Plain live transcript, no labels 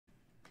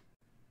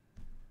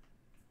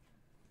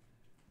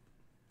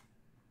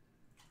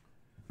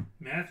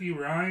Matthew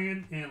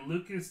Ryan and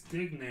Lucas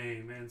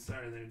Digne. Man,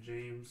 sorry there,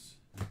 James.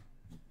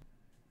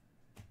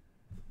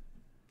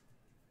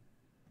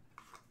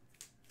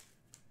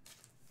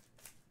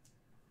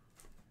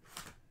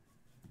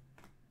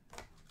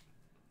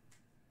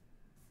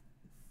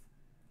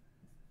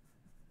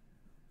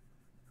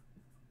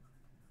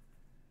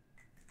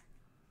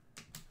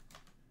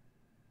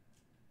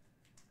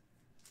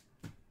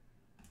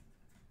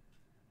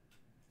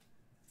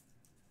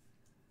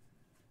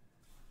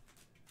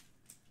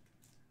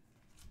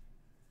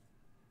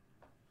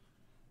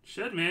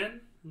 Should,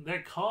 man.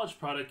 That college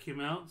product came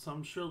out, so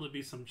I'm sure there'll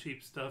be some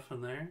cheap stuff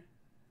in there.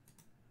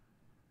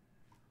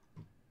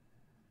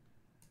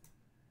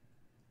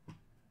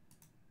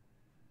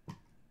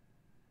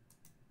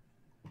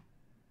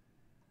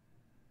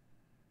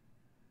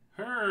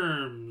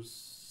 Herms.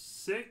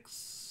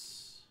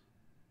 6.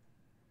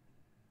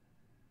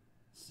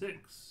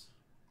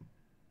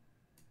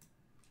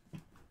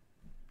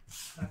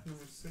 Pack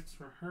number 6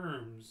 for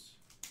Herms.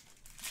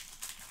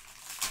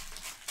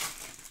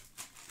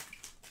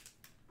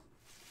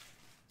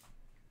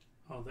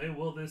 Oh, they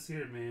will this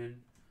year,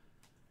 man.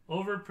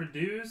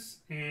 Overproduce,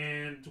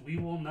 and we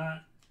will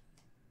not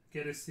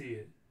get to see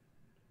it.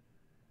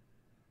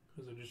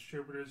 Because the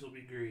distributors will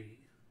be greedy.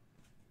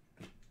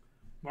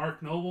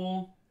 Mark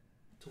Noble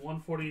to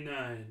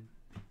 149.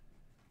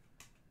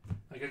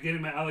 Like, I'm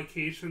getting my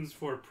allocations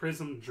for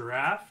Prizm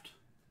Draft.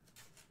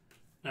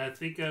 And I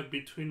think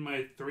between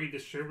my 3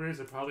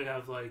 distributors, I probably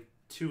have like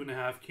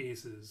 2.5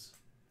 cases.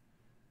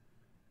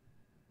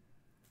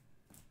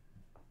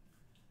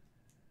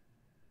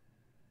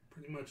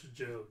 Pretty much a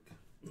joke.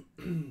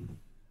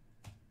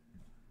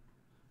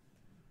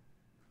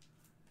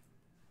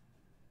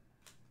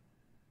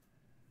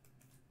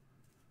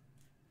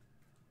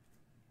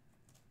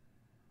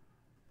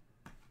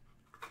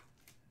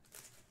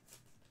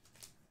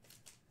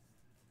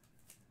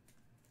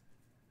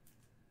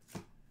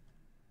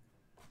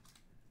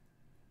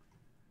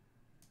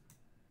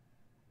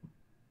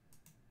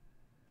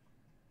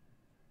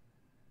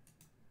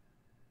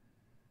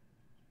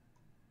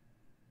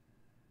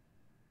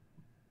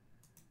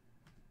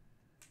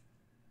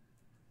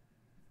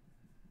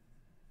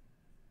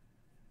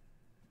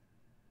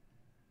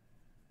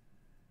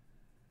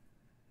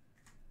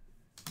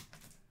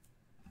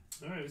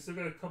 Alright, we still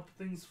got a couple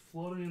things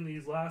floating in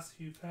these last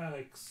few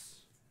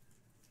packs.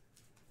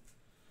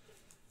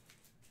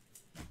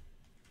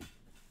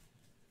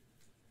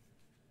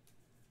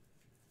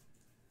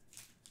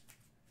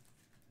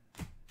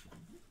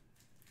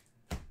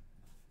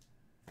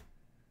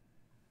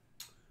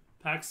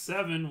 Pack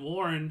 7,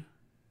 Warren,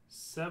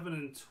 7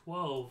 and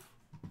 12.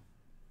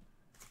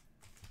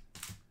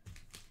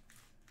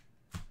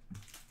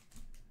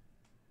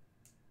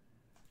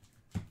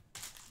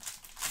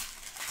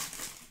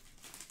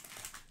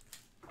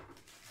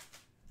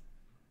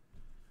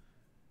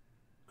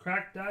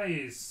 Cracked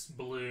Ice,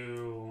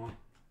 blue.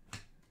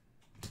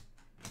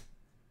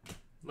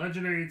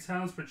 Legendary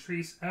talents,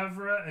 Patrice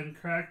Evra, and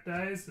Cracked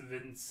Ice,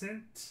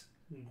 Vincent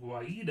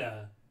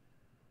Guaida.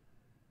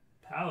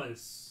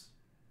 Palace,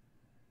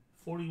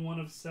 41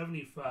 of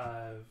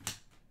 75.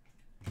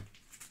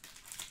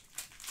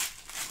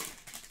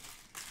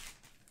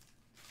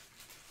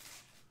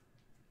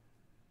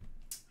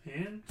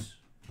 And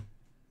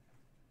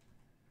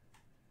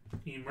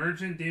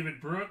Emergent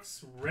David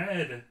Brooks,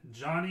 red,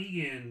 John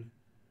Egan.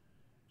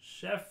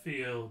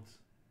 Sheffield,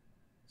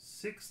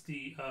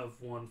 60 of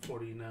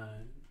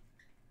 149.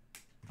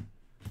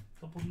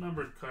 Couple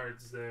numbered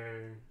cards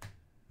there.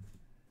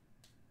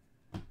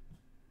 And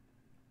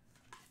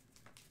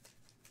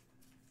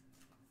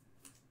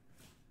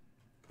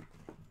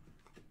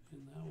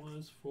that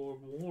was for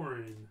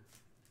Warren.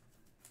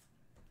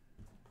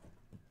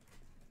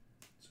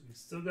 So we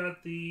still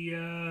got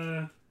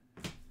the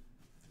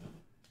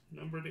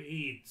numbered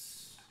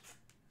 8s,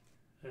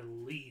 at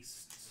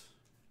least.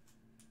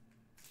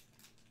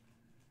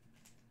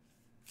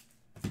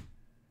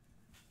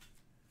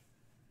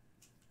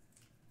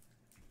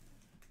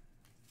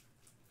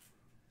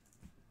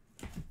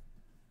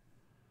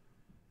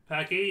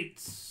 Pack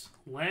 8s,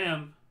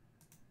 Lamb.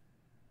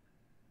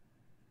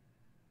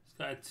 It's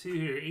got 2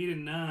 here, 8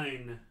 and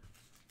 9.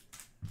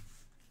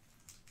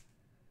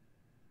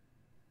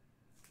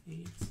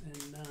 8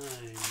 and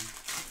 9.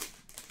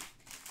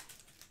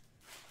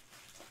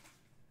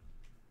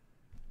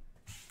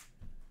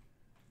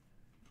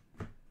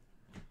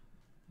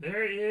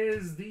 There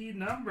is the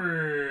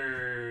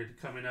numbered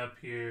coming up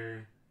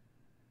here.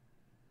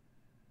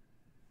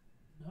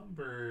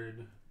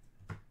 Numbered.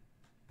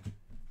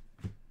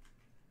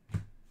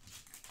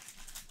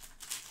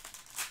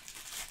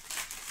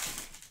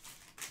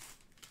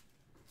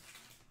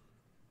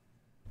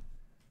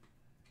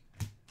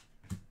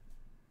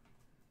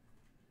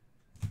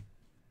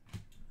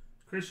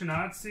 Christian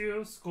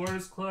Atsu,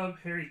 Scorers Club,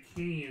 Harry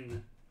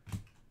Kane.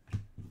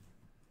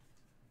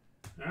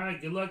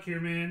 Alright, good luck here,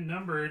 man.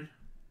 Numbered.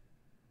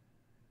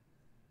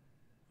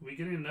 Are we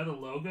getting another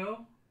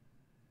logo?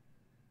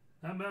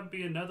 That might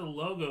be another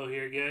logo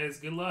here, guys.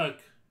 Good luck.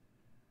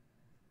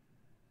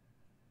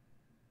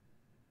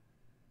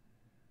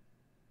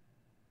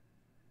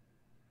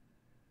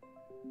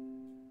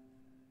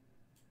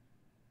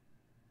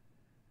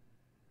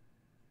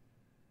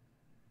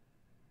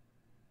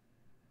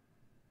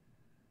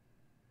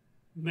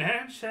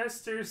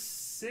 Manchester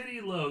City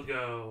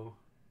logo.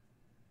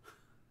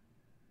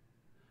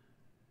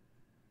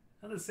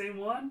 Not the same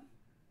one?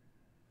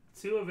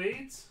 2 of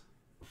 8?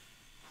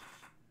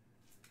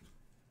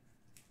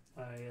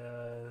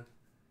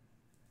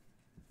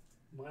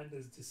 Mine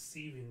is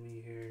deceiving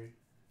me here.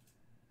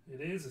 It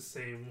is the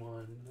same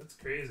one. That's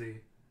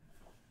crazy.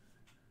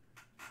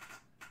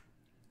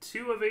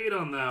 2 of 8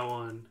 on that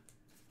one.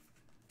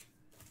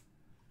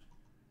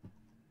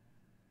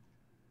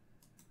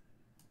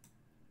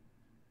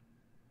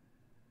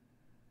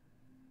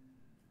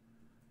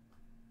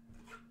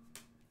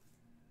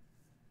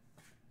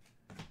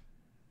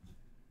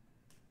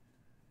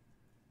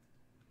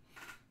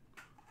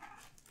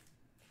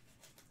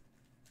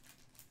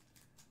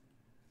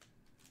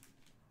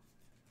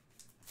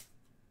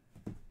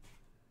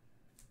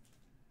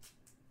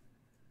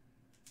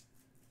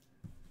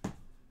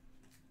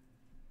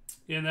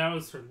 And that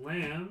was for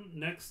Lamb.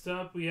 Next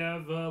up, we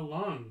have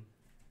Lung.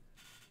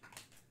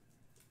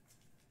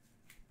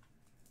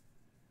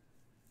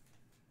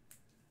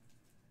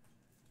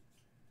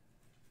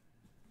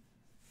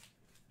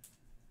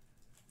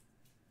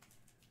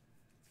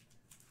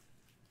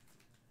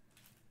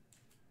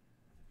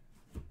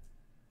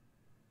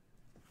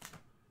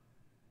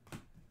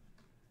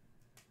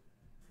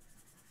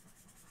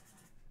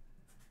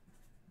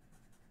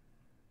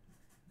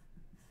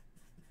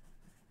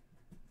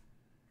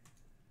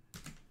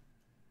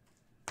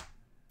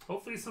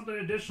 Hopefully something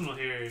additional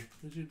here.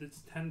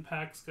 This 10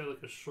 pack's got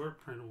like a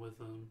short print with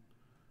them.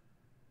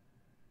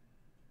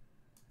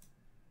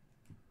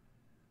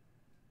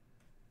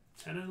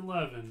 $10 and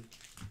 $11.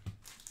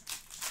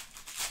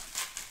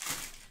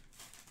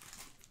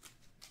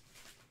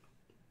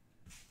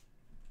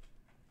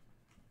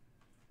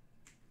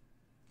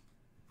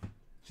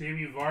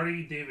 Jamie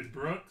Vardy, David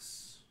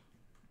Brooks.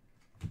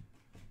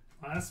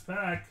 Last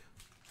pack.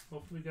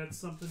 Hopefully we got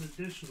something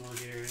additional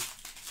here.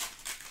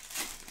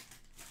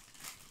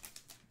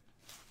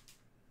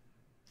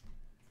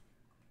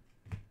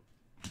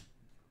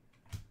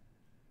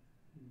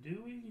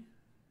 Do we?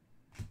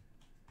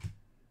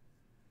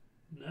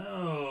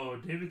 No.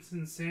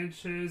 Davidson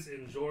Sanchez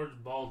and George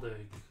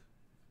Baldick.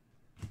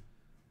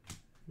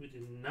 We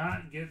did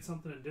not get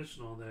something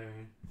additional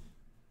there.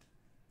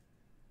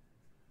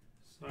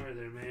 Sorry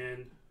there,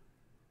 man.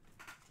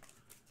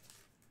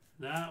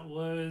 That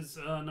was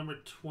number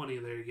 20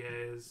 there,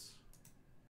 guys.